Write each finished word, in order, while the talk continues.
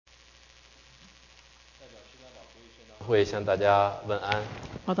会向大家问安，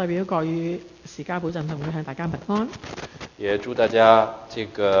我代表國語時家寶鎮同會向大家問安，也祝大家這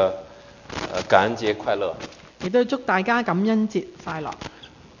個感恩節快樂。亦都祝大家感恩節快樂。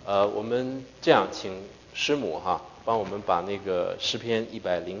我們這樣請師母幫我們把那個詩篇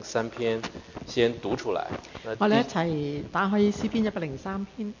103篇先讀出來。我哋一齊打開詩篇103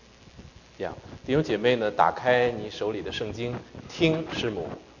篇。弟兄姐妹呢，打開你手裡的聖經，聽師母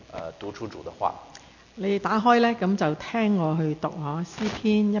讀出主的話。你打開呢，咁就聽我去讀詩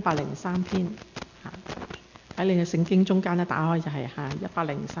篇103篇。喺你嘅聖經中間呢，打開就係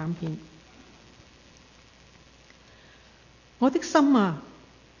103篇。我的心啊，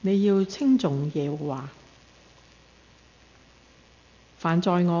你要稱頌耶和華，凡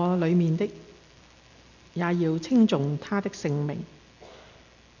在我裡面的，也要稱頌他的聖名。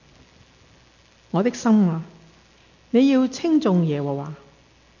我的心啊，你要稱頌耶和華，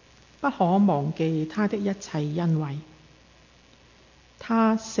不可忘記他的一切恩惠。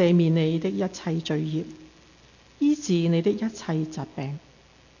他赦免你的一切罪孽，醫治你的一切疾病。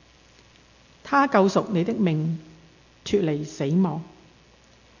他救贖你的命，脫離死亡，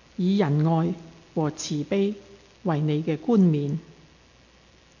以仁愛和慈悲為你嘅冠冕。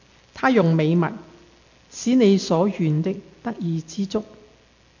他用美物使你所願的得以知足，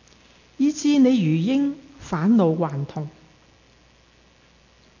以致你如鷹返老還童。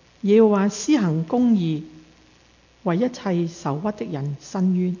耶和華施行公義，為一切受屈的人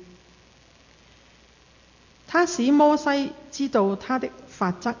伸冤。他使摩西知道他的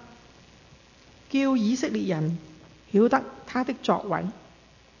法則，叫以色列人曉得他的作為。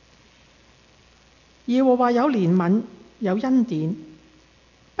耶和華有憐憫，有恩典，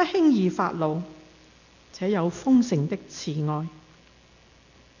不輕易發怒，且有豐盛的慈愛。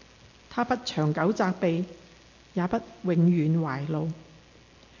他不長久責備，也不永遠懷怒。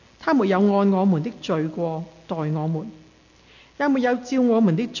他沒有按我們的罪過待我們，也沒有照我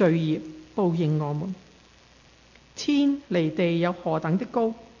們的罪孽報應我們。天離地有何等的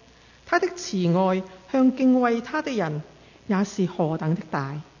高，他的慈愛向敬畏他的人也是何等的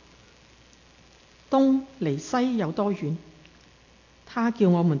大。東離西有多遠，他叫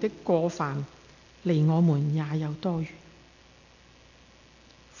我們的過犯離我們也有多遠。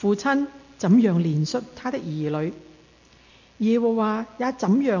父親怎樣憐恤他的兒女，耶和華也怎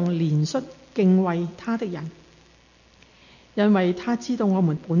樣憐恤敬畏他的人，因為他知道我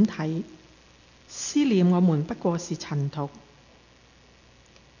們本體，思念我們不過是塵土。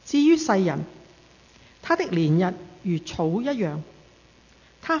至於世人，他的年日如草一樣，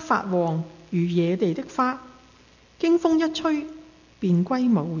他發旺如野地的花，經風一吹便歸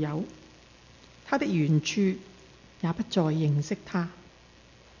無有，他的原處也不再認識他。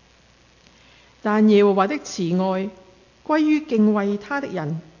但耶和華的慈愛歸於敬畏他的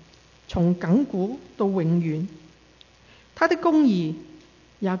人，從亙古到永遠。他的公義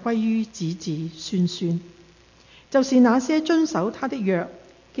也歸於子子孫孫，就是那些遵守他的約，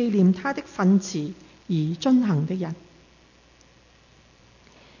紀念他的訓詞而遵行的人。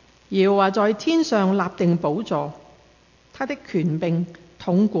耶和華在天上立定寶座，他的權柄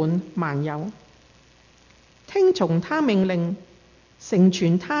統管萬有。聽從他命令，成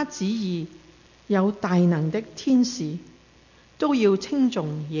全他旨意，有大能的天使都要稱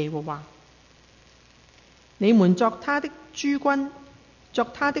頌耶和華。你們作他的諸軍，作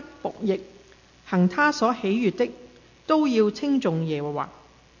他的僕役，行他所喜悅的，都要稱頌耶和華。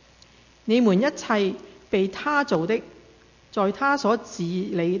你們一切被他造的，在他所治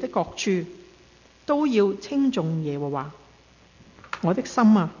理的各處，都要稱頌耶和華。我的心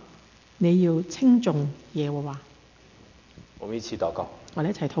啊，你要稱頌耶和華。我們一起禱告。我哋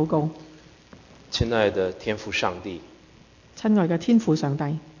一齊禱告。親愛的天父上帝，親愛嘅天父上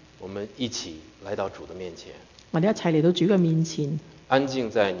帝，我們一起來到主的面前，我哋一齊嚟到主嘅面前，安靜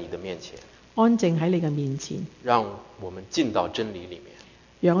在你的面前，安靜喺你嘅面前，讓我們進到真理裡面，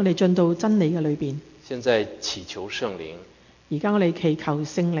讓我哋進到真理嘅裏邊。現在祈求聖靈，而家我哋祈求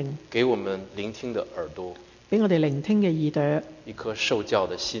聖靈給我們聆聽的耳朵，俾我哋聆聽嘅耳朵，一顆受教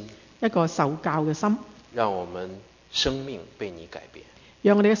的心，一個受教嘅心，讓我們生命被你改變，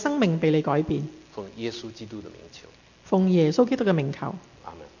讓我哋嘅生命被你改變。奉耶穌基督的名求，奉耶穌基督嘅名求，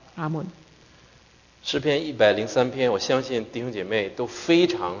阿門。阿門。詩篇103篇，我相信弟兄姐妹都非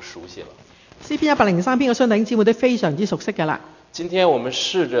常熟悉了。詩篇103篇，我相信弟兄姊妹都非常之熟悉㗎啦。今天我們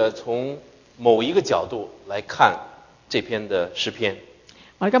試着從某一個角度來看這篇的詩篇。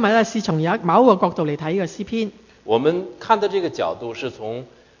我哋今日咧試從某一個角度嚟睇呢個詩篇。我們看的這個角度是從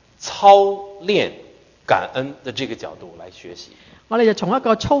操練感恩的這個角度來學習。我哋就從一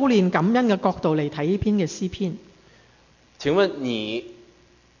個操練感恩嘅角度嚟睇呢篇嘅詩篇。請問你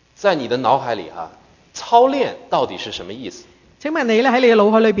在你的腦海裡操練到底是什麼意思？請問你咧喺你嘅腦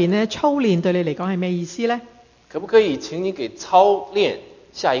海裏邊咧，操練對你嚟講係咩意思呢？可不可以請你給操練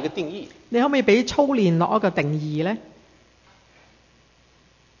下一個定義？你可唔可以俾操練落一個定義呢？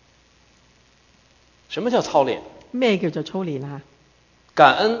什麼叫操練？咩叫做操練啊？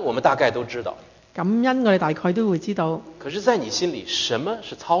感恩我們大概都知道，感恩我哋大概都會知道。可是在你心裡，什麼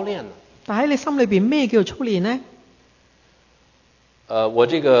是操練呢？但喺你心裏邊咩叫做操練呢？我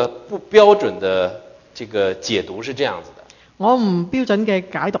這個不標準的這個解讀是這樣子的。我唔標準嘅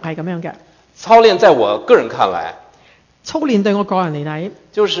解讀係咁樣嘅。操練在我個人看來，操練對我個人嚟睇，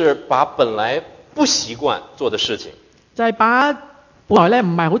就是把本來不習慣做的事情，就係把本來咧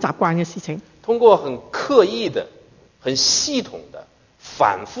唔係好習慣嘅事情，通過很刻意的、很系統的、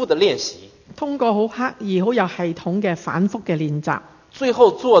反覆的練習，通過好刻意、好有系統嘅反覆嘅練習，最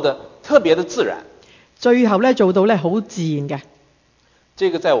後做得特別的自然。最後咧做到咧好自然嘅。這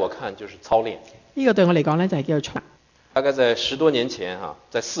個在我看就是操練。呢個對我嚟講咧就係叫做操練。大概在10多年前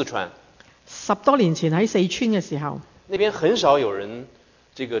在四川，10多年前喺四川嘅時候，那邊很少有人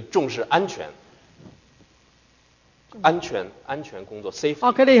這個重視安全工作 safety。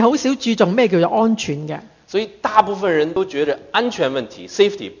佢哋好少注重咩叫做安全嘅，所以大部分人都覺得安全問題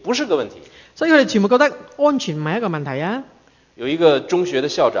safety 不是個問題。所以佢哋全部覺得安全唔係一個問題啊。有一個中學的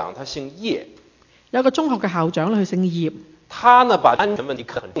校長，他姓葉，有個中學嘅校長佢姓葉，他呢把安全問題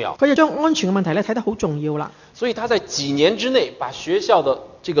看得很重要，佢就將安全嘅問題咧睇得好重要啦。所以他在幾年之內把學校的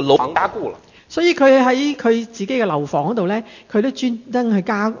這個樓房加固了。所以佢喺佢自己嘅樓房嗰度咧，佢都專登去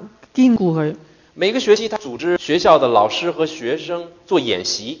堅固佢。每個學期，他組織學校的老師和學生做演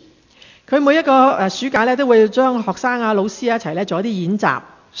習。佢每一個暑假咧，都會將學生啊、老師一齊咧做一啲演習。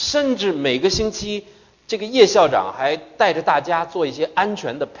甚至每個星期，這個葉校長還帶着大家做一些安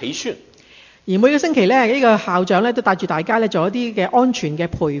全的培訓。而每個星期咧，呢個校長咧都帶住大家咧做一啲嘅安全嘅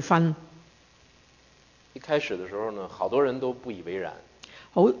培訓。一開始的時候呢，好多人都不以為然。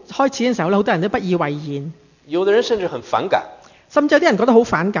開始嘅時候咧，好多人都不以為然。有的人甚至很反感。甚至有啲人覺得好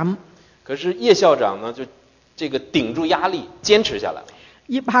反感。可是葉校長呢，就這個頂住壓力，堅持下來。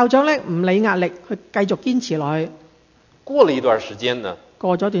葉校長咧唔理壓力，去繼續堅持落去。過了一段時間呢，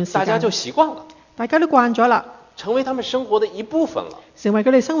過咗段時間，大家就習慣了，大家都慣咗啦，成為他們生活的一部分了，成為佢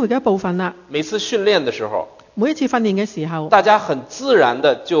哋生活嘅一部分啦。每次訓練的時候，每一次訓練嘅時候，大家很自然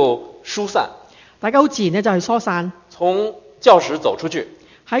的就疏散，大家好自然嘅就係疏散，從教室走出去，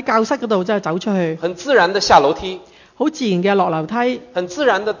喺教室嗰度就走出去，很自然的下樓梯，好自然嘅落樓梯，很自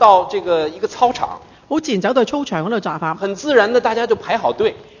然的到這個一個操場，好自然走到操場嗰度集合，很自然的大家就排好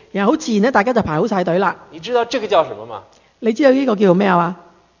隊，然後好自然咧大家就排好晒隊啦。你知道這個叫什麼嗎？你知道呢個叫做咩啊？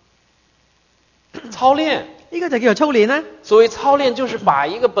操練。呢個就叫做操練啦。所謂操練就是把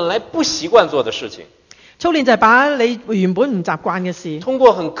一個本來不習慣做的事情，操練就係把你原本唔習慣嘅事，通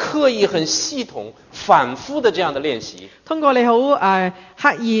過很刻意、很系統、反覆的這樣的練習，通過你好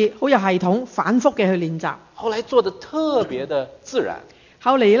刻意、好有系統、反覆嘅去練習，後來做得特別的自然。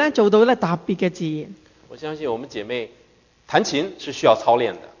後嚟咧做到咧特別嘅自然。我相信我們姐妹彈琴是需要操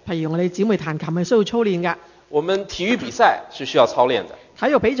練的，譬如我哋姊妹彈琴係需要操練㗎。我們體育比賽是需要操練的，體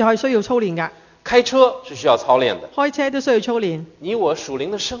育比賽係需要操練㗎。開車是需要操練的，開車都需要操練。你我屬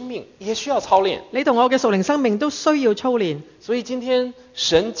靈的生命也需要操練，你同我嘅屬靈生命都需要操練。所以今天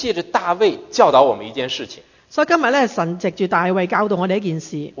神借着大衛教導我們一件事情，所以今日咧神藉住大衛教導我哋一件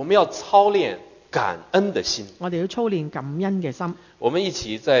事，我們要操練感恩的心。我哋要操練感恩嘅心。我們一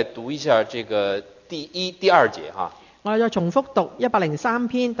起再讀一下這個第1、第2節哈。我哋再重複讀103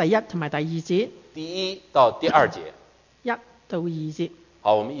篇第1同埋第2節。第1到第2節。1到2節。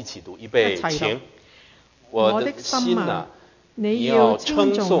好，我們一起讀，預備，請。我的心啊，你要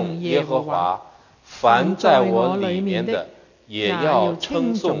稱頌耶和華，凡在我裡面的，也要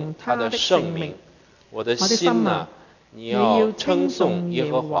稱頌他的聖名。我的心啊，你要稱頌耶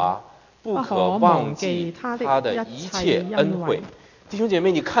和華，不可忘記他的一切恩惠。弟兄姐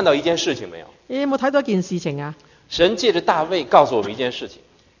妹，你看到一件事情沒有？你有冇睇到一件事情啊？神借着大衛告訴我們一件事情。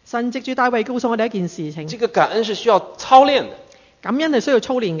神藉住大衛告訴我哋一件事情。這個感恩是需要操練的。感恩係需要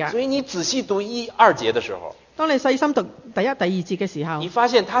操練嘅。所以你仔細讀1、2節的時候，當你細心讀第1、第2節嘅時候，你發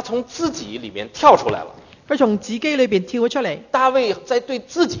現他從自己裡面跳出來了。佢從自己裏邊跳咗出嚟。大衛在對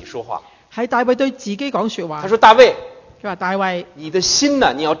自己說話。係大衛對自己講說話。他說：大衛，佢話大衛，你的心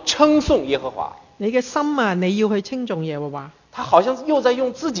呢？你要稱頌耶和華。你嘅心啊，你要去稱頌耶和華。他好像又在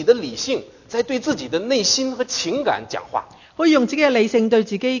用自己的理性，在對自己的內心和情感講話。可以用自己嘅理性對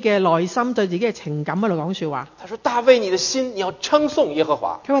自己嘅內心、對自己嘅情感喺度講說話。他說：大衛，你的心你要稱頌耶和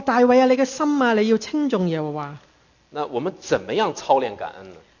華。佢話：大衛啊，你嘅心啊，你要稱頌耶和華。那我們怎麼樣操練感恩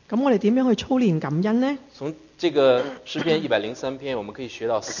呢？咁我哋點樣去操練感恩呢？從這個詩篇103篇，我們可以學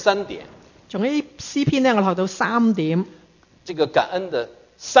到3點。從呢詩篇呢，我學到3點這個感恩的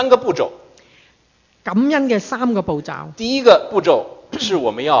3個步驟。感恩嘅3個步驟。第一個步驟是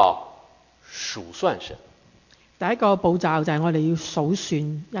我們要數算神。第一個步驟就係我哋要數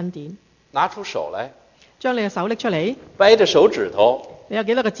算恩典。拿出手來，將你嘅手拎出嚟，掰着手指頭，你有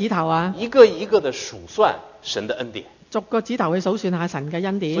幾多個指頭啊？一個一個的數算神的恩典。逐個指頭去數算下神嘅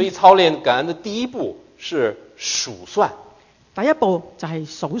恩典。所以操練感恩的第一步是數算。第一步就係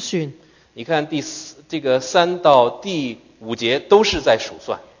數算。你看這個3到第5節都是在數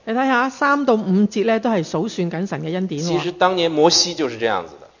算。你睇下3到5節咧，都係數算緊神嘅恩典。其實當年摩西就是這樣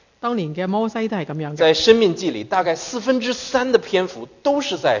子的。當年嘅摩西都係咁樣嘅。在申命記裏，大概3/4的篇幅都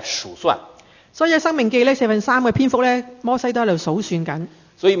是在數算。所以喺申命記呢4/3嘅篇幅咧，摩西都喺度數算緊。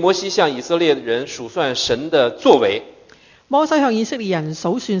所以摩西向以色列人數算神的作為。摩西向以色列人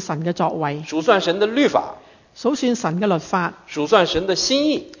數算神嘅作為。數算神的律法。數算神嘅律法。數算神的心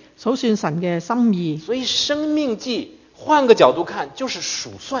意。數算神嘅心意。所以申命記換個角度看，就是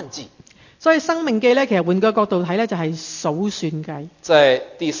數算記。所以申命記咧，其實換個角度睇咧，就係數算計。在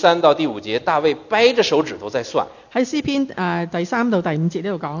第3到第5節，大衛掰着手指頭在算。喺詩篇第3到第5節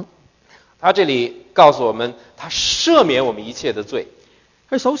呢度講，他這裡告訴我們，他赦免我們一切的罪。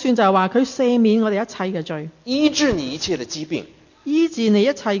佢數算就係話，佢赦免我哋一切嘅罪，醫治你一切的疾病，醫治你一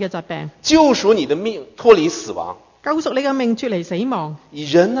切嘅疾病，救贖你的命脫離死亡，救贖你嘅命脫離死亡，以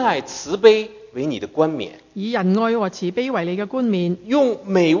仁愛慈悲為你的冠冕，以仁愛和慈悲為你嘅冠冕，用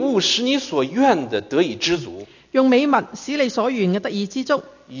美物使你所願的得以知足，用美物使你所願嘅得以知足，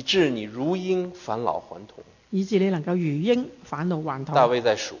以致你如鷹返老還童，以致你能夠如鷹返老還童。大衛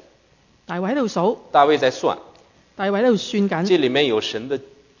在數，大衛喺度數，大衛在算，大衛喺度算緊。這裡面有神的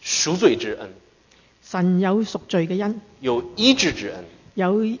贖罪之恩，神有贖罪嘅恩，有醫治之恩，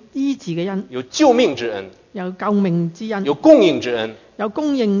有醫治嘅恩，有救命之恩，有救命之恩，有供應之恩，有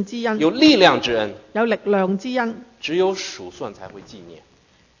供應之恩，有力量之恩，有力量之恩。只有數算才會紀念，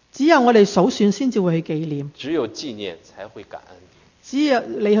只有我哋數算先至會去紀念，只有紀念才會感恩，只有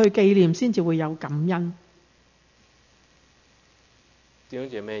你去紀念先至會有感恩。弟兄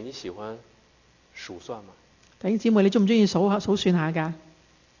姐妹，你喜歡數算嗎？弟兄姊妹，你中唔中意數算下㗎？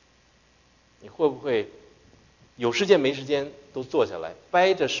你會不會有時間沒時間都坐下來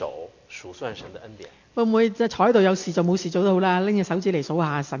掰着手數算神的恩典？會唔會即係坐喺度有事做冇事做都好啦，拎隻手指嚟數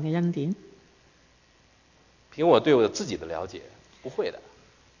下神嘅恩典？憑我對我自己的了解，不會的。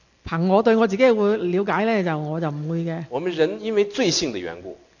憑我對我自己嘅了解呢，我就唔會嘅。我們人因為罪性的緣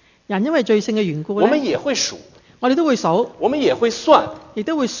故，人因為罪性嘅緣故呢，我們也會數，我哋都會數，我們也會算，亦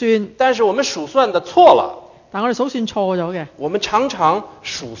都會算。但是我們數算的錯了。但我哋數算錯咗嘅。我們常常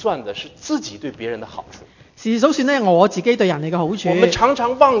數算的是自己對別人的好處。時時數算呢，我自己對人哋嘅好處。我們常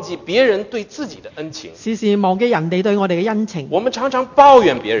常忘記別人對自己的恩情。時時忘記人哋對我哋嘅恩情。我們常常抱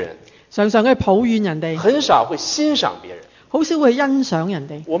怨別人，常常去抱怨人哋，很少會欣賞別人，好少會欣賞人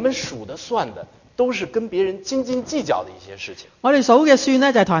哋。我們數的算的都是跟別人斤斤計較的一些事情。我哋數嘅算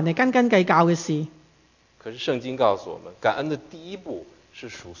呢，就係同人哋斤斤計較嘅事。可是聖經告訴我們，感恩的第一步是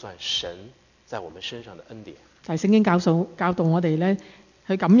數算神在我們身上的恩典。但係聖經教導我哋呢，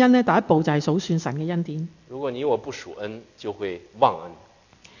去感恩呢，第一步就係數算神嘅恩典。如果你我不數恩，就會忘恩。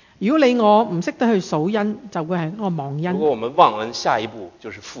如果你我唔識得去數恩，就會係一個忘恩。如果我們忘恩，下一步就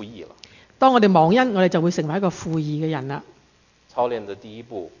是負義了。當我哋忘恩，我哋就會成為一個負義嘅人啦。操練的第一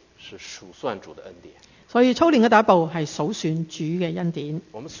步是數算主的恩典。所以操練嘅第一步係數算主嘅恩典。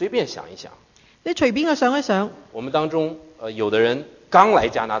我們隨便想一想，你隨便去想一想，我們當中有的人剛來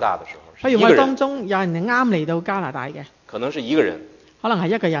加拿大的時候，譬如我哋當中有人啱嚟到加拿大嘅，可能是一個人，可能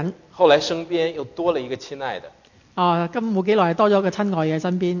係一個人，後來身邊又多了一個親愛的。咁冇幾耐多咗個親愛嘅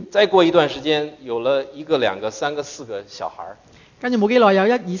身邊。再過一段時間，有了一個、兩個、三個、四個小孩。跟住冇幾耐有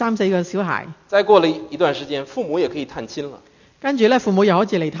1、2、3、4個小孩。再過了一段時間，父母也可以探親了。跟住呢，父母又好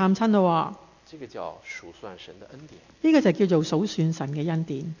似嚟探親咯。這個叫數算神的恩典。呢個就叫做數算神嘅恩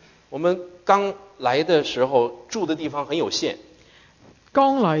典。我們剛來的時候住的地方很有限。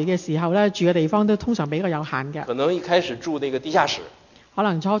剛來嘅時候呢，住嘅地方都通常比較有限嘅。可能一開始住那個地下室。可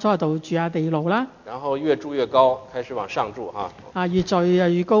能初喺度住下地牢啦。然後越住越高，開始往上住哈。越住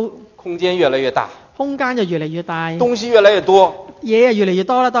越高。空間越來越大。空間就越嚟越大。東西越來越多。嘢越嚟越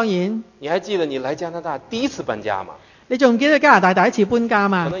多啦，當然。你還記得你來加拿大第一次搬家嗎？你仲記得加拿大第一次搬家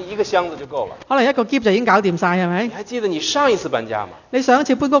嘛？可能一個箱子就夠了。可能一個篋就已經搞掂晒，係咪？你還記得你上一次搬家嗎？你上一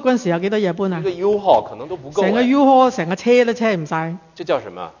次搬屋嗰陣時有幾多嘢搬啊？一個 U-Haul 可能都不夠。成個 U-Haul 成個車都車唔晒。這叫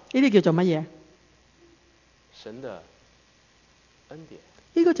什麼？呢啲叫做乜嘢？神的恩典。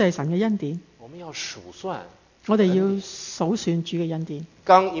呢個就係神嘅恩典。我們要數算。我哋要數算主嘅恩典。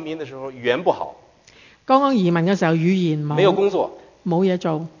剛移民的時候語言不好。剛剛移民嘅時候語言冇。沒有工作。冇嘢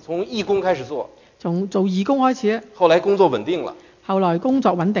做，從義工開始做，從做義工開始，後來工作穩定了，後來工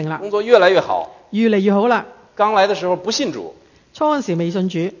作穩定啦，工作越來越好。越嚟越好啦。剛來的時候不信主，初嗰時未信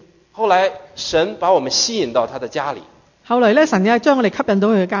主，後來神把我們吸引到他的家裡，後來咧神將我哋吸引到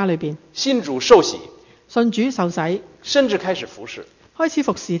佢嘅家裏邊，信主受洗，信主受洗，甚至開始服侍。開始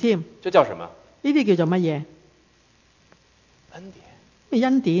服侍添。這叫什麼？呢啲叫做乜嘢？恩典。咩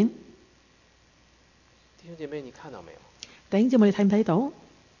恩典？弟兄姐妹，你看到沒有？弟兄姊妹，你睇唔睇到？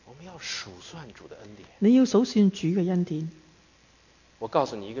我們要數算主的恩典。你要數算主嘅恩典。我告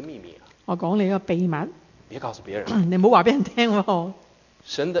訴你一個秘密啊！我講你一個秘密，別告訴別人。你唔好話俾人聽喎。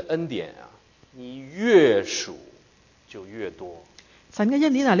神的恩典啊，你越數就越多。神嘅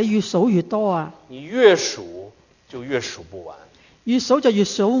恩典啊，你越數越多啊。你越數就越數不完。越數就越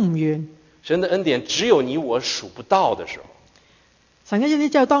數唔完。神的恩典只有你我數不到的時候。神嘅恩典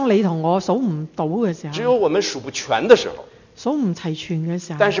只有當你同我數唔到嘅時候。只有我們數不全的時候。數唔齊全嘅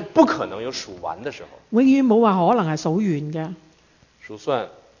時候。但是不可能有數完的時候。永遠冇話可能係數完嘅。數算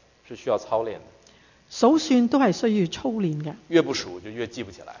是需要操練的。數算都係需要操練嘅。越不數就越記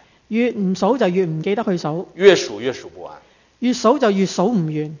不起來。越唔數就越唔記得去數。越數越數不完。越數就越數唔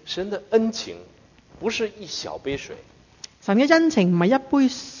完。神的恩情不是一小杯水。神嘅恩情唔係一杯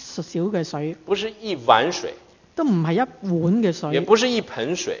小嘅水。不是一碗水。都唔係一碗嘅水。也不是一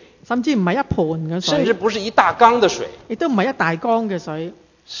盆水。甚至唔係一盤嘅水。甚至不是一大缸的水。亦都唔係一大缸嘅水。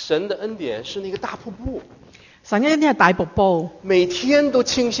神的恩典是那個大瀑布。神嘅恩典係大瀑布，每天都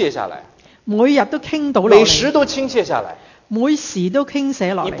傾瀉下來，每日都傾倒落嚟，每時都傾瀉下來，每時都傾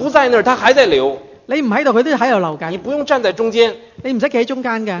瀉落嚟。你不在那兒，它還在流。你唔喺度，佢都喺度流緊。你不用站在中間，你唔使企喺中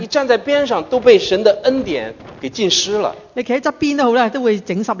間嘅。你站在邊上都被神的恩典給浸濕了。你企喺側邊都好啦，都會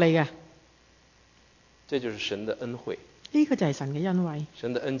整濕你嘅。這就是神的恩惠。呢個就係神嘅恩惠。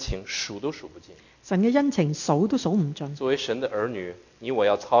神的恩情數都數不盡。神嘅恩情數都數唔盡。作為神的兒女，你我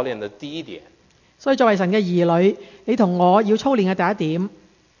要操練的第一點。所以作為神嘅兒女，你同我要操練嘅第一點，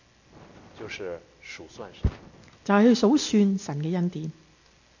就是數算神，就係去數算神嘅恩典。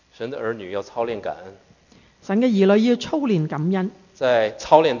神的兒女要操練感恩。神嘅兒女要操練感恩。在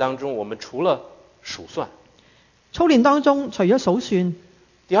操練當中，我們除了數算，操練當中除咗數算，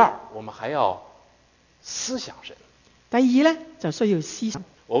第二，我們還要思想神。第二呢，就需要思想。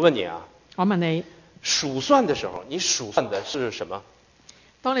我問你啊，我問你，數算的時候，你數算的是什麼？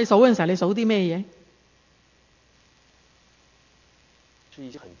當你數嘅時候，你數啲咩嘢？是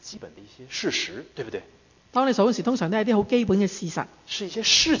一些很基本的一些事實，對不對？當你數嗰時，通常都係啲好基本嘅事實，是一些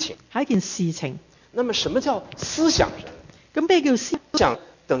事情，係一件事情。那麼什麼叫思想神？咁咩叫思想？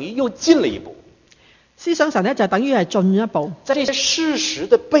等於又進了一步。思想神呢，就等於係進一步。在這些事實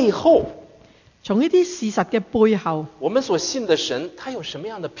的背後，從呢啲事實嘅背後，我們所信的神，他有什麼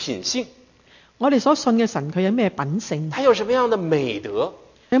樣的品性？我哋所信嘅神，佢有咩品性？他有什麼樣的美德？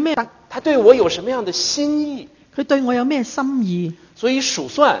有咩德？他對我有什麼樣的心意？佢對我有咩心意？所以數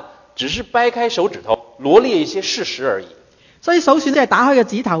算只是掰開手指頭羅列一些事實而已。所以數算都係打開個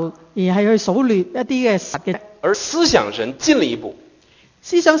指頭，而係去數列一啲嘅實嘅。而思想神進了一步，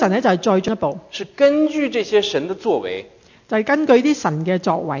思想神呢，就係再進一步，是根據這些神的作為，就係根據啲神嘅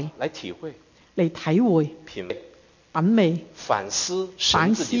作為來體會、嚟體會、品味、品味、反思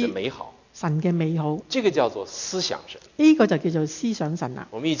神自己的美好。神嘅美好，這個叫做思想神。呢個就叫做思想神啦。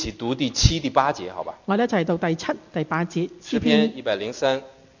我們一起讀第7、第8節，好吧？我哋一齊讀第7、第8節。詩篇103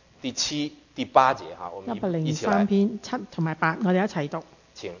第7、第8節哈，我們一起來。103篇7同埋8，我哋一齊讀。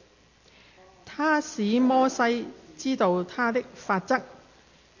請。他使摩西知道他的法則，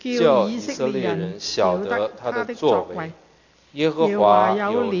叫以色列人曉得他的作為。耶和華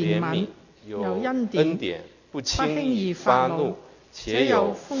有憐憫，有恩典，不輕易發怒，且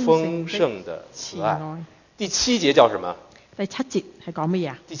有豐盛的慈愛。第7節叫什麼？第7節係講乜嘢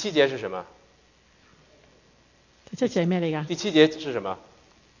啊？第7節是什麼？第7節係咩嚟㗎？第7節是什麼？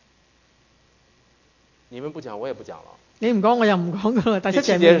你們不講，我也不講了。你唔講，我又唔講㗎啦。第7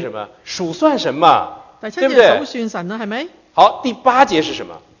節是什麼？數算神嘛，第7節數算神啦，係咪？好，第8節是什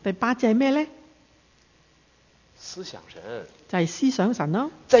麼？第8節係咩呢？思想神。就係思想神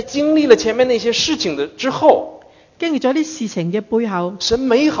咯。在經歷了前面那些事情的之後，經歷咗啲事情嘅背後，神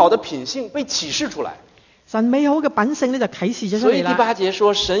美好的品性被啟示出來。神美好嘅品性呢，就啟示咗出嚟啦。所以第8節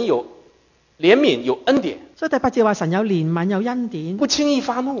說神有憐憫，有恩典。所以第8節話神有憐憫，有恩典，不輕易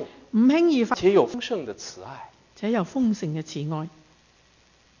發怒，唔輕易發，且有豐盛的慈愛，且有豐盛嘅慈愛。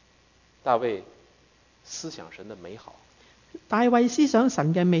大衛思想神的美好。大衛思想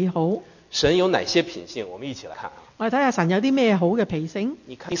神嘅美好。神有哪些品性？我們一起來看。我哋睇下神有啲咩好嘅脾性。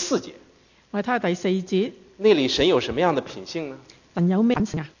你看第4節。我哋睇下第4節。那裡神有什麼樣的品性呢？神有咩品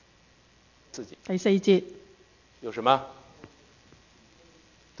性啊？4節。第4節。有什麼？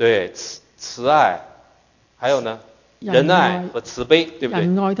对，慈爱，还有呢，仁爱和慈悲，对不对？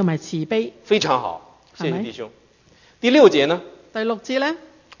仁愛同埋慈悲，非常好，謝謝係咪弟兄。第6節呢？第6節呢，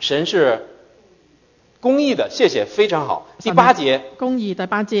神是公義的，謝謝，非常好。第神8節，公義。第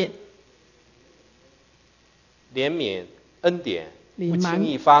8節，憐憫恩典，不憐憫輕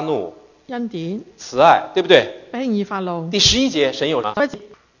易發怒，恩典，慈愛，對不對？不輕易發怒。第11節，神有什麼？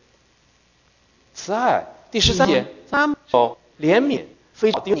慈愛。第13節，哦，憐憫，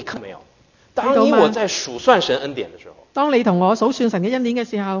非常好。你看沒有？當你我在數算神恩典的時候，當你同我數算神嘅恩典嘅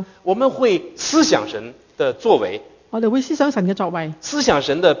時候，我們會思想神的作為，我哋會思想神嘅作為，思想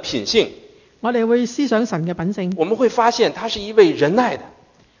神的品性，我哋會思想神嘅品性，我們會發現他是一位仁愛的，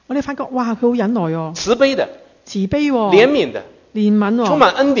我哋發覺哇，佢好忍耐哦，慈悲的，慈悲喎，憐憫的，憐憫喎，充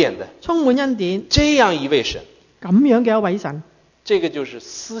滿恩典的，充滿恩典，這樣一位神，咁樣嘅一位神，這個就是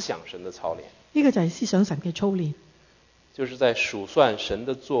思想神的操練，呢個就係思想神嘅操練，就是在數算神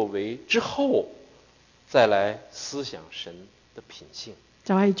的作為之後，再來思想神的品性，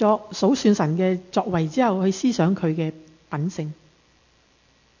就係數算神嘅作為之後去思想佢嘅品性。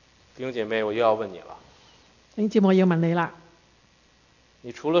弟兄姐妹，我又要問你了，弟兄姊妹，我要問你啦，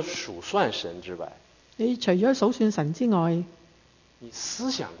你除了數算神之外，你除咗數算神之外，你思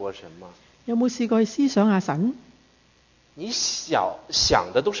想過神嗎？有冇試過去思想下神？你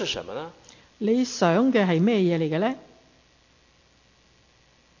想的都是什麼呢？你想嘅係咩嘢嚟嘅呢？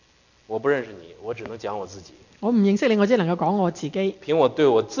我不認識你，我只能講我自己。我唔認識你，我只能夠講我自己。憑我對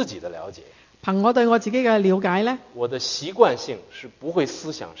我自己的了解，憑我對我自己嘅了解呢，我的習慣性是不會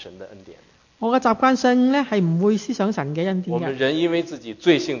思想神的恩典。我嘅習慣性呢係唔會思想神嘅恩典我們嘅。人因為自己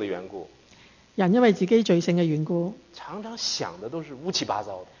罪性的緣故，人因為自己罪性嘅緣故，常常想的都是烏七八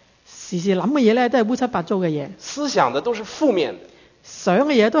糟的，時時諗嘅嘢呢都係烏七八糟嘅嘢，思想的都是負面的。想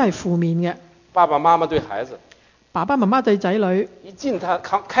嘅嘢都係負面嘅。爸爸媽媽對孩子，爸爸媽媽對仔女，一進他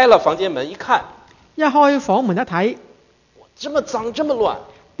開了房間門一看，一開房門一睇，這麼髒這麼亂，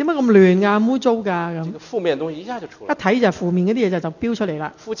點解咁亂㗎、咁污糟㗎咁？這個負面的東西一下就出一來了。睇就負面嗰啲嘢就飆出嚟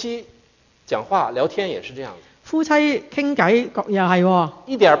啦。夫妻講話聊天也是這樣子，夫妻傾偈又係喎，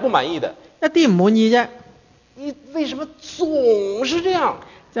一點不滿意的，一啲唔滿意啫，你為什麼總是這樣？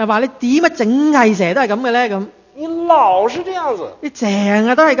就係話你點解整係成日都係咁嘅咧咁？你老是這樣子，你成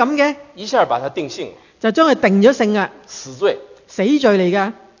日都係咁嘅，一下把他定性了，就將佢定咗性啊，死罪。死罪嚟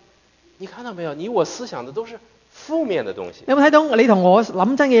㗎。你看到沒有？你我思想的都是負面的東西。有冇睇到你同我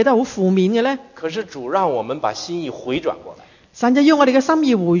諗真嘅嘢都係好負面嘅咧？可是主讓我們把心意回轉過來，神就要我哋嘅心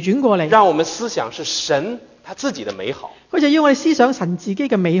意回轉過嚟，讓我們思想是神他自己的美好，佢就要我哋思想神自己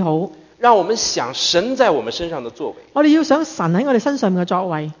嘅美好，讓我們想神在我們身上的作為。我哋要想神喺我哋身上面嘅作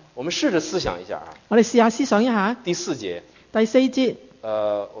為。我們試着思想一下啊。我哋試下思想一下第4節，第4節，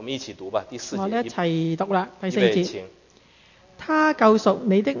我們一起讀吧。第4節，我哋一齊讀啦。第4預備節，請。他救贖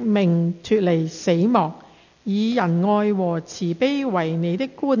你的命脫離死亡，以仁愛和慈悲為你的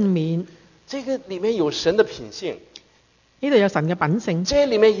冠冕。這個裡面有神的品性，呢度有神嘅品性，這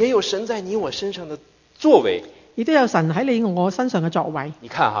裡面也有神在你我身上的作為。亦都有神喺你我身上嘅作為。你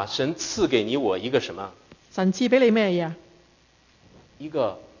看哈，神賜給你我一個什麼？神賜俾你咩嘢啊？一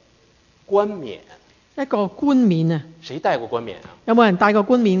個冠冕。一個冠冕啊！誰戴過冠冕啊？有冇人戴過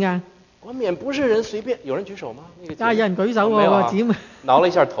冠冕㗎？冠冕不是人隨便，有人舉手嗎？有人舉手喎，沒有啊，點？撓了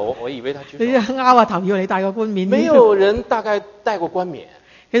一下頭，我以為他舉手。你拗下頭要你戴個冠冕。沒有人大概戴過冠冕。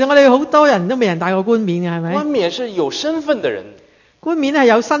其實我哋好多人都未人戴過冠冕嘅，係咪？冠冕是有身份的人，冠冕係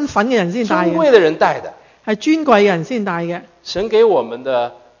有身份嘅人先戴嘅，尊貴的人戴的，係尊貴嘅人先戴嘅。神給我們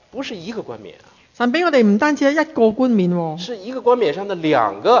的不是一個冠冕，神俾我哋唔單止係一個冠冕喎，是一個冠冕上的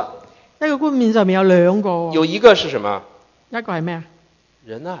兩個。一個冠冕上面有兩個。有一個是什麼？一個係咩啊？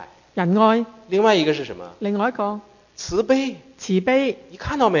仁愛。仁愛。另外一個是什麼？另外一個慈悲。慈悲。你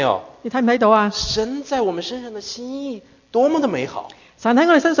看到沒有？你睇唔睇到啊？神在我們身上的心意多麼的美好。神喺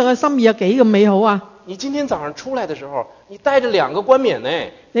我哋身上嘅心意有幾咁美好啊！你今天早上出來的時候，你帶着兩個冠冕呢。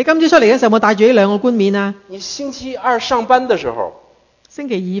你今朝出嚟嘅時候有冇帶住呢兩個冠冕啊？你星期二上班的時候，星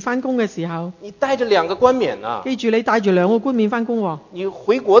期二翻工嘅時候，你帶着兩個冠冕啊。記住你帶住兩個冠冕翻工喎。你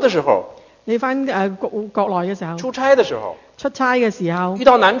回國的時候，你翻國內嘅時候，出差的時候，出差嘅時候，遇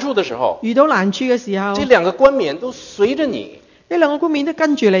到難處的時候，遇到難處嘅時候，這兩個冠冕都隨着你。呢兩個冠冕都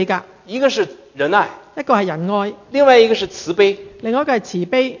跟住你㗎。一個是仁愛，一個係仁愛，另外一個是慈悲，另外一個係慈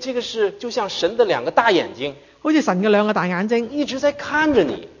悲。這個是就像神的兩個大眼睛，好似神嘅兩個大眼睛，一直在看着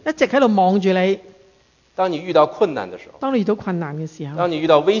你，一直喺度望住你。當你遇到困難的時候，當你遇到困難嘅時候，當你遇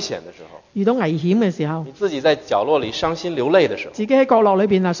到危險的時候，遇到危險嘅時候，你自己在角落裡傷心流淚的時候，自己喺角落裏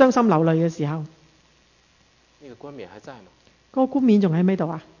邊啊傷心流淚嘅時候，那個冠冕還在嗎？嗰個冠冕仲喺咩度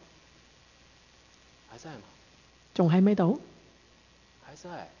啊？還在嗎？仲喺咩度？还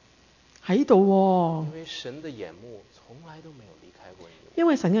在，喺度喎。因为神的眼目从来都没有离开过你。因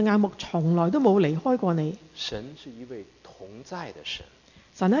為神嘅眼目從來都冇離開過你。神是一位同在的神，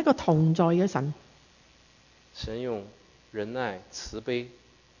神係一個同在嘅神。神用仁愛慈悲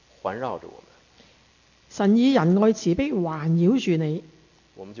環繞着我們，神以仁愛慈悲環繞住你，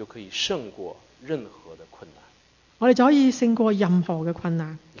我們就可以勝過任何的困難。我哋就可以勝過任何嘅困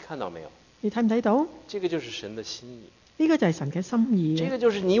難。你看到沒有？你睇唔睇到？這個就是神的心意。呢個就係神嘅心意。這個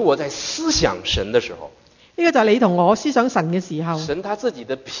就是你我在思想神的時候，呢個就係你同我思想神嘅時候，神他自己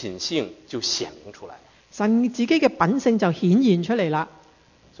的品性就顯明出來，神自己嘅品性就顯現出嚟啦。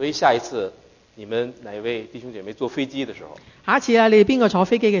所以下一次你們哪位弟兄姐妹坐飛機的時候，下一次啊，你哋邊個坐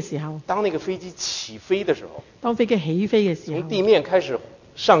飛機嘅時候，當那個飛機起飛的時候，當飛機起飛嘅時候，從地面開始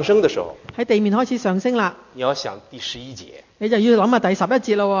上升的時候，喺地面開始上升啦，你要想第11節，你就要諗下第11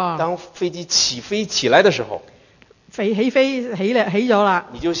節咯。當飛機起飛起來的時候，起咗啦，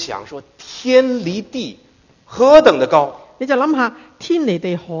你就想說天離地何等的高，你就諗下天離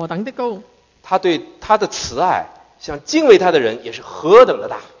地何等的高，他對他的慈愛像敬畏他的人也是何等的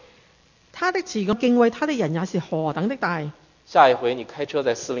大，他的慈愛敬畏他的人也是何等的大。下一回你開車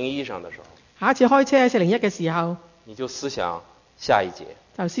在401上的時候，下一次開車喺401嘅時候，你就思想下一節，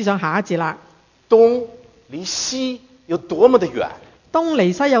就思想下一節啦。東離西有多麼的遠，東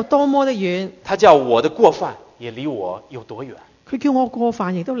離西有多麼的遠，他叫我的過犯也離我有多遠，佢叫我過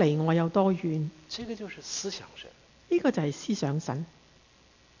犯亦都離我有多遠。這個就是思想神。呢個就係思想神。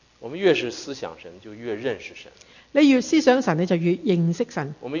我們越是思想神，就越認識神。你越思想神，你就越認識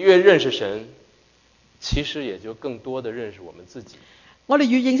神。我們越認識神，其實也就更多的認識我們自己。我哋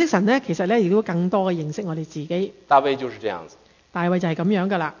越認識神呢，其實呢亦都更多嘅認識我哋自己。大衛就是這樣子。大衛就係咁樣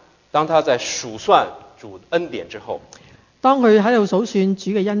噶啦。當他在數算主恩典之後，當佢喺度數算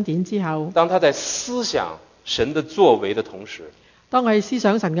主嘅恩典之後，當他在思想神的作為的同時，當佢思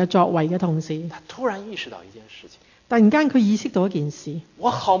想神嘅作為嘅同時，他突然意識到一件事情。突然間佢意識到一件事，我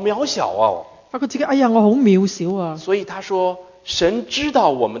好渺小啊！發覺自己哎呀，我好渺小啊！所以他說，神知道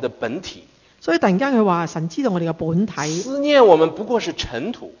我們的本體。所以突然間佢話神知道我哋嘅本體，思念我們不過是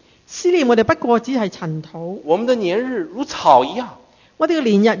塵土，思念我哋不過只係塵土。我們的年日如草一樣，我哋嘅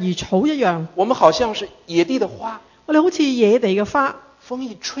年日如草一樣。我們好像是野地的花，我哋好似野地嘅花，風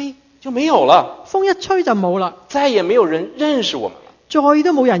一吹就沒有了，風一吹就冇啦，再也沒有人認識我們了，再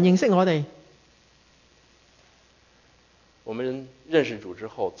都冇人認識我哋。我們認識主之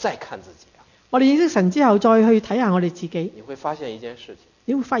後再看自己啊，我哋認識神之後再去睇下我哋自己，你會發現一件事情，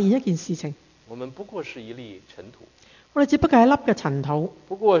你會發現一件事情，我們不過是一粒塵土，我哋只不過係一粒嘅塵土，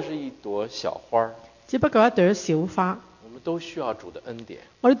不過是一朵小花，只不過一朵小花。我們都需要主的恩典，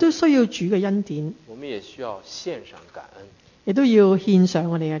我哋都需要主嘅恩典，我們也需要獻上感恩，亦都要獻上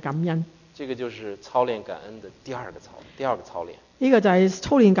我哋嘅感恩。這個就是操練感恩的第二個操練。呢個就係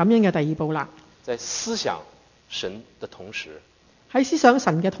操練感恩嘅第二步啦。在思想神的同時，喺思想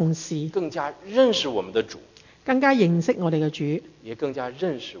神嘅同時，更加認識我們的主，更加認識我哋嘅主，也更加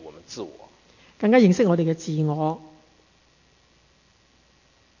認識我們自我，更加認識我哋嘅自我。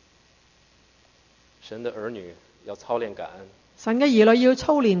神的兒女要操練感恩，神嘅兒女要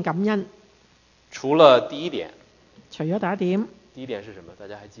操練感恩。除了第一點，除咗第一點，第一點是什麼？大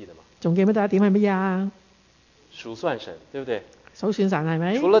家還記得嗎？仲記唔記得第一點係乜嘢啊？數算神，對不對？數算神係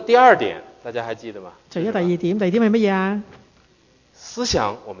咪？除了第二點，大家還記得嗎？除咗第二點，第二點係乜嘢啊？思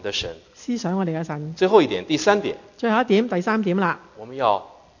想我們的神。思想我哋嘅神。最後一點，第三點。最後一點，第三點啦。我們要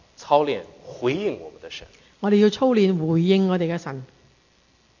操練回應我們的神。我哋要操練回應我哋嘅神。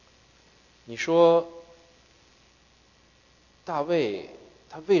你說大衛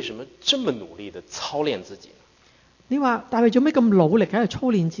他為什麼這麼努力地操練自己呢？你話大衛做咩咁努力喺度操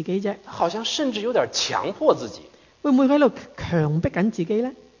練自己啫？他好像甚至有點強迫自己。會唔會喺度強迫緊自己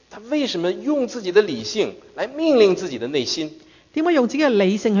呢？他為什麼用自己的理性來命令自己的內心？點解用自己嘅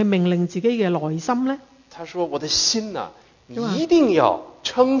理性去命令自己嘅內心呢？他說：我的心啊，你一定要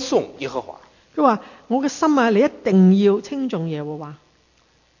稱頌耶和華。佢話：我嘅心啊，你一定要稱頌耶和華。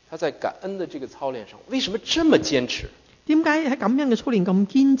他在感恩的這個操練上，為什麼這麼堅持？點解喺感恩嘅操練咁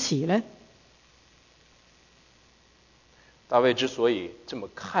堅持呢？大衛之所以這麼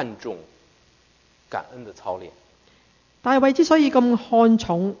看重感恩的操練，大衛之所以咁看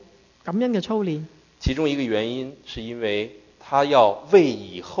重感恩嘅操練，其中一個原因是因為他要為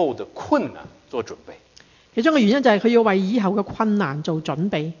以後的困難做準備。其中嘅原因就係佢要為以後嘅困難做準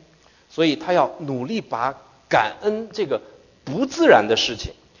備，所以他要努力把感恩這個不自然的事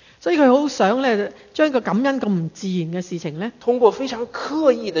情，所以佢好想咧將個感恩咁唔自然嘅事情咧，通過非常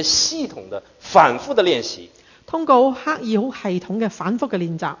刻意的、系統的、反覆的練習，通過好刻意、好系統嘅反覆嘅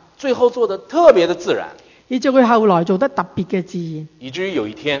練習，最後做得特別的自然，以至佢後來做得特別嘅自然，以至於有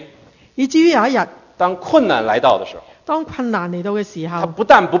一天，以至於有一日，當困難來到的時候，當困難嚟到嘅時候，他不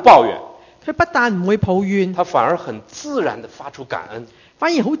但不抱怨，佢不但唔會抱怨，他反而很自然地發出感恩，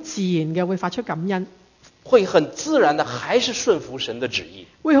反而好自然嘅會發出感恩，會很自然地還是順服神的旨意，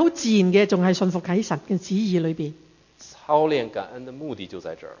會好自然嘅仲係順服喺神嘅旨意裏邊。操練感恩的目的就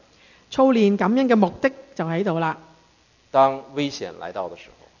在這兒。操練感恩嘅目的就喺度啦。當危險來到的時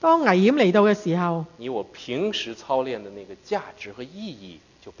候，當危險嚟到嘅時候，你我平時操練的那個價值和意義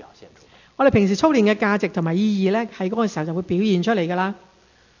就表現出來。我哋平時操練嘅價值同埋意義呢，喺嗰個時候就會表現出嚟㗎啦。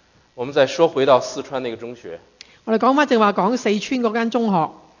我們再說回到四川那個中學，我哋講翻正話講四川嗰間中學，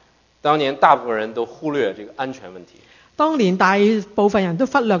當年大部分人都忽略這個安全問題，當年大部分人都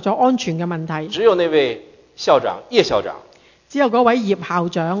忽略咗安全嘅問題，只有那位校長葉校長，只有嗰位葉校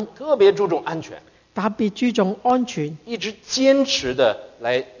長特別注重安全，特別注重安全，一直堅持的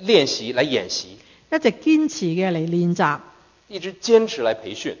來練習、來演習，一直堅持嘅嚟練習，一直堅持來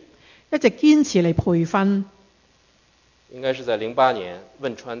培訓，一直堅持嚟培訓。應該是在08年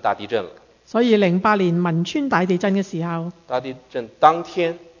汶川大地震了。所以08年汶川大地震嘅時候，大地震當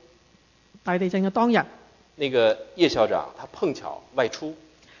天，大地震嘅當日，那個葉校長他碰巧外出，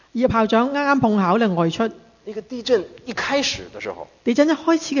葉校長啱啱碰巧咧外出。那個地震一開始的時候，地震一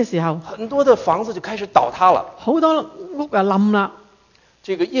開始嘅時候，很多的房子就開始倒塌了，好多屋啊冧啦。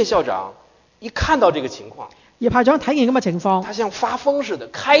這個葉校長一看到這個情況，葉校長睇見咁嘅情況，他像發瘋似的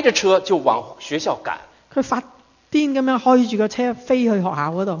開着車就往學校趕，佢發癲咁樣開住個車飛去學校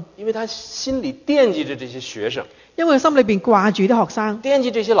嗰度，因為他心裏惦記着這些學生，因為佢心裏邊掛住啲學生，惦記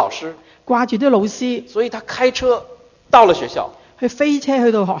這些老師，掛住啲老師，所以他開車到了學校，佢飛車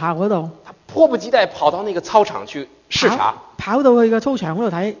去到學校嗰度，他迫不及待跑到那個操場去視察，跑到去個操場嗰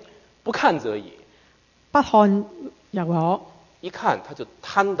度睇，不看則已，不看又可，一看他就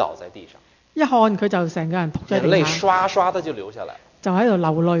癱倒在地上，一看佢就成個人仆在眼淚地下，刷刷的就流下來，就喺度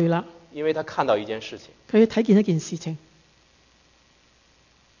流淚啦。因為他看到一件事情，佢睇見一件事情，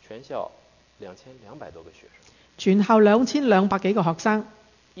全校2200多個學生，全校2200幾個學生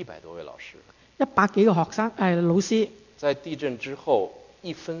100多位老師，100幾個學生老師，在地震之後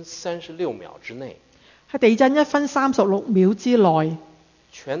1分36秒之內，喺地震1分36秒之內，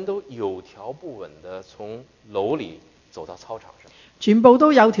全都有條不紊地從樓裡走到操場上，全部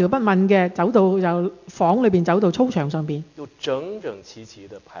都有條不紊嘅走到由房裏邊走到操場上邊，又整整齊齊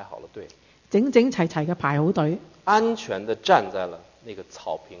地排好了隊，整整齊齊嘅排好隊，安全地站在了那個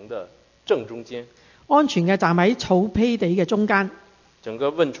草坪的正中間，安全嘅站喺草坯地嘅中間。整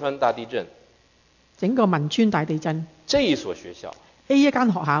個汶川大地震，整個汶川大地震，這一所學校 A 一間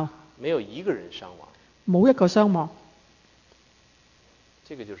學校沒有一個人傷亡，冇一個傷亡，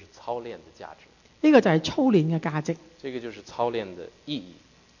這個就是操練的價值，呢個就係操練嘅價值，這個就是操練的意義，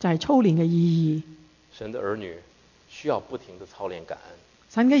就係操練嘅意義。神的兒女需要不停地操練感恩，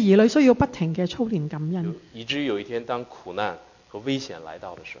神嘅兒女需要不停嘅操練感恩，以至於有一天當苦難和危險來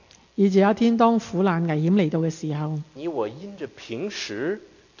到的時候，以至有一天當苦難危險嚟到嘅時候，你我因着平時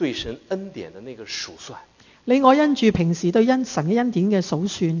對神恩典的那個數算，你我因住平時對神嘅恩典嘅數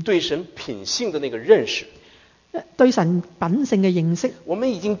算，對神品性的那個認識，對神品性嘅認識，我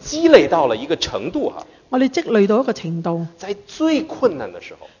們已經積累到了一個程度哈，我哋積累到一個程度，在最困難的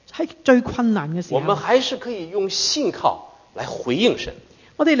時候，喺最困難嘅時候，我們還是可以用信靠來回應神。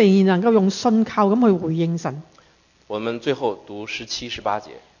我哋仍然能夠用信靠咁去回應神。我們最後讀17、18節。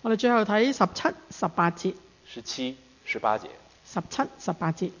我哋最後睇17、18節。17、18節。17、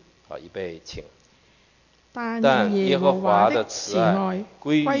18節。好，預備請。但耶和華的慈愛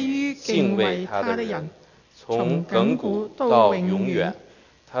歸於敬畏他的人，從亙古到永遠。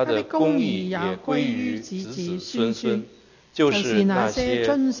他的公義也歸於子子孫孫，就是那些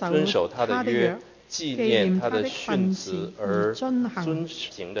遵守他的約，紀念他的訓詞而遵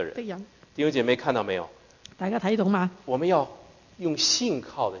行的人。弟兄姐妹看到沒有？大家睇到嗎？我們要用信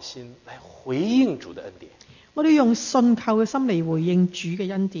靠的心來回應主的恩典。我哋要用信靠嘅心嚟回應主嘅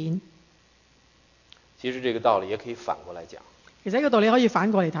恩典。其實這個道理也可以反過來講。其實呢個道理可以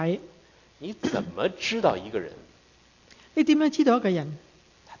反過嚟睇。你怎麼知道一個人？你點樣知道一個人？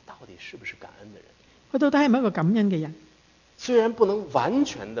他到底是不是感恩的人？佢到底係咪一個感恩嘅人？雖然不能完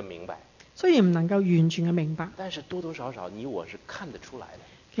全的明白，雖然唔能夠完全嘅明白，但是多多少少你我是看得出來的。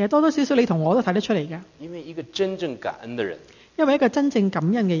其實多多少少你同我都睇得出嚟㗎。因為一個真正感恩的人，因為一個真正感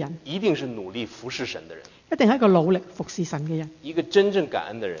恩嘅人，一定是努力服侍神的人，一定係一個努力服侍神嘅人。一個真正感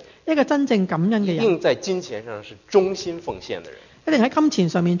恩的人，一個真正感恩嘅人，一定在金錢上是忠心奉獻的人，一定喺金錢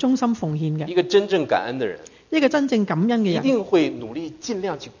上面忠心奉獻嘅。一個真正感恩的人，一個真正感恩嘅人，一定會努力盡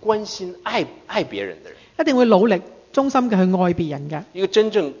量去關心愛別人的人，一定會努力忠心嘅去愛別人嘅。一個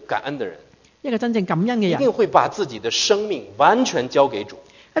真正感恩的人，一個真正感恩嘅人，一定會把自己的生命完全交給主。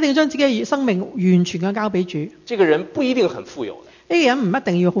一定要將自己嘅生命完全嘅交俾主。這個人不一定很富有的，呢個人唔一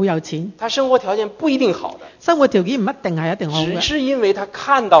定要好有錢，他生活條件不一定好的，生活條件唔一定係一定好只嘅，是因為他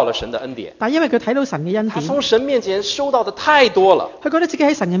看到了神的恩典，但係因為佢睇到神嘅恩典，他從神面前收到的太多了，佢覺得自己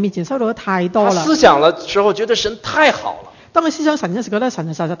喺神嘅面前收到得太多啦。他思想的時候覺得神太好了，當佢思想神嗰時，覺得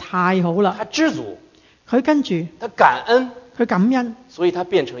神實在太好啦。他知足，佢跟住他感恩，佢感恩，所以他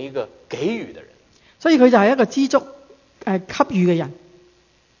變成一個給予的人。所以佢就係一個知足給予嘅人。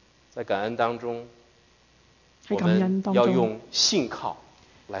在感恩當中，喺我們感恩當中，要用信靠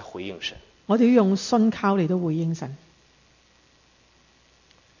來回應神。我哋要用信靠嚟到回應神。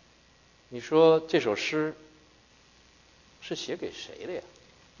你說這首詩是寫給誰的呀？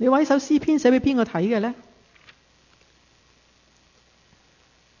你話呢首詩篇寫俾邊個睇嘅呢？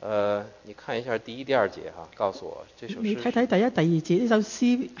你看一下第一、第二節哈，告訴我這首詩。你睇睇第一、第二節呢首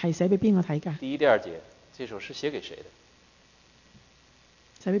詩係寫俾邊個睇㗎？第一、第二節，這首詩寫給誰的？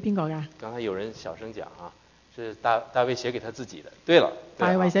寫俾邊個㗎？剛才有人小聲講啊，是大衛寫給他自己的。對了，大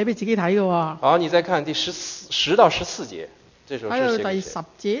衛寫俾自己睇嘅喎。好，你再看第10到14節，這首詩寫給誰？喺度第10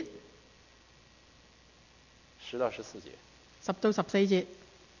節，10到14節，10到14節，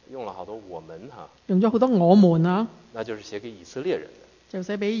用了好多我們哈，用咗好多我們啊，那就是寫給以色列人的。就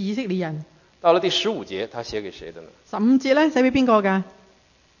寫俾以色列人。到了第15節，他寫給誰的呢？15節咧寫俾邊個㗎？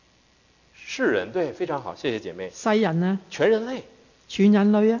世人，對，非常好，謝謝姐妹。世人啊，全人類。全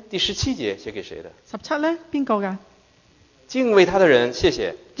人類啊。第17節寫給誰的？17咧邊個㗎？敬畏他的人，謝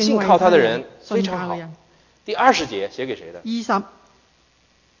謝。信靠他的人，非常好。第20節寫給誰的？20。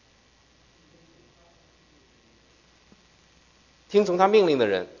聽從他命令的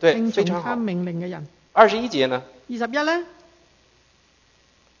人，對，非常好。聽從他命令嘅人。21節呢？21咧？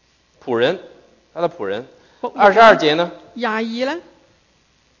僕人，他的僕人。22節呢？22咧？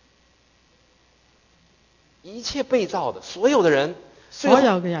一切被造的，所有的人，所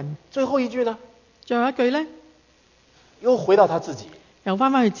有嘅人。最後一句呢？最後一句咧？又回到他自己，又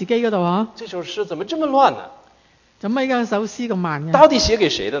翻返去自己嗰度嗬。這首詩怎麼這麼亂呢？怎麼依家首詩咁慢嘅？到底寫給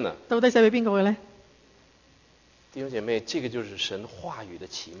誰的呢？到底寫俾邊個嘅咧？弟兄姐妹，這個就是神話語的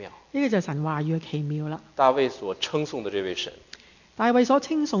奇妙。呢個就係神話語嘅奇妙啦。大衛所稱頌的這位神，大衛所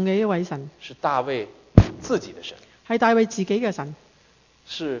稱頌嘅一位神，是大衛自己的神，係大衛自己嘅神，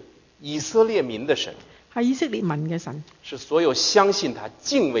是以色列民的神，係以色列民嘅神，是所有相信他、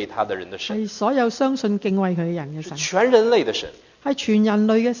敬畏他的人的神，係所有相信敬畏佢嘅人嘅神，是全人類的神，係全人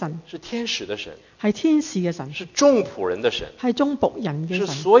類嘅神，是天使的神，係天使嘅神，是眾僕人的神，係眾僕人嘅是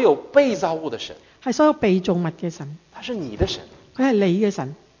神，所有被造物的神，係所有被造物嘅神，他是你的神，佢係你嘅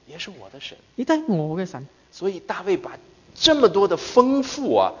神，也是我的神，亦都係我嘅神。所以大衛把這麼多的豐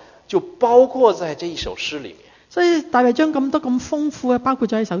富啊，就包括在這一首詩裏面。所以大衛將咁多咁豐富嘅包括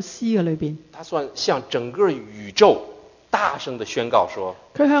咗喺首詩嘅裏邊。他算向整個宇宙大聲的宣告說：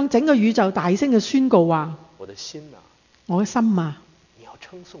佢向整個宇宙大聲嘅宣告話：我的心啊，我嘅心啊，你要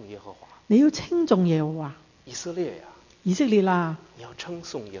稱頌耶和華。你要稱頌耶和華。以色列呀，以色列啦，你要稱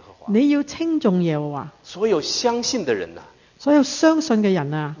頌耶和華。你要稱頌耶和華。所有相信的人啊，所有相信嘅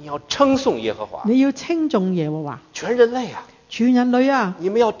人啊，你要稱頌耶和華。你要稱頌耶和華。全人類啊，全人類啊，你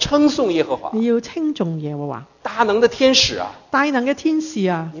們要稱頌耶和華。你要稱頌耶和華。大能的天使啊，大能嘅天使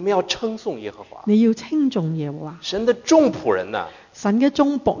啊，你們要稱頌耶和華。你要稱頌耶和華。神的眾僕人啊，神嘅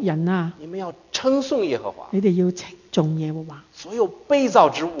眾僕人啊，你們要稱頌耶和華。你哋要稱頌耶和華。所有被造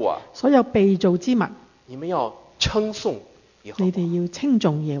之物啊，所有被造之物，你們要稱頌耶和華。你哋要稱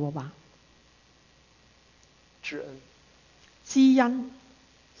頌耶和華。知恩、知恩、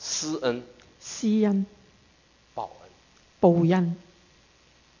施恩、施恩、報恩。報恩。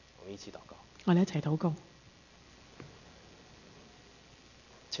我們一起禱告。我哋一齊禱告。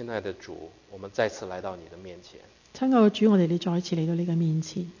親愛的主，我們再次來到你的面前。親愛的主，我哋再一次嚟到你嘅面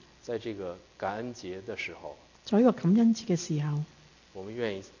前。在這個感恩節的時候，在呢個感恩節嘅時候，我們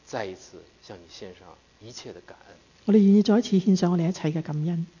願意再一次向你獻上一切的感恩。我哋願意再一次獻上我哋一切嘅感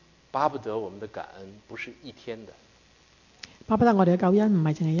恩。巴不得我們的感恩不是一天的，巴不得我哋嘅救恩唔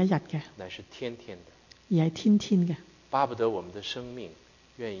係淨係一日嘅，乃是天天的，而係天天嘅。巴不得我們的生命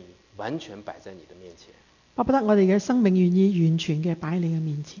願意完全擺在你的面前，巴不得我哋嘅生命願意完全嘅擺喺你嘅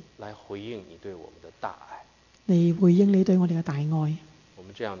面前，來回應你對我們的大愛，嚟回應你對我哋嘅大愛。我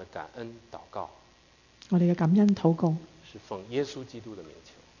們這樣的感恩禱告，我哋嘅感恩禱告是奉耶穌基督的名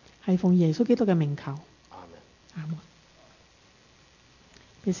求，係奉耶穌基督嘅名求。阿門。阿門。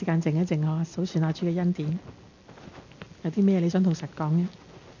俾時間靜一靜，我數算下主嘅恩典，有啲咩你想同神講嘅？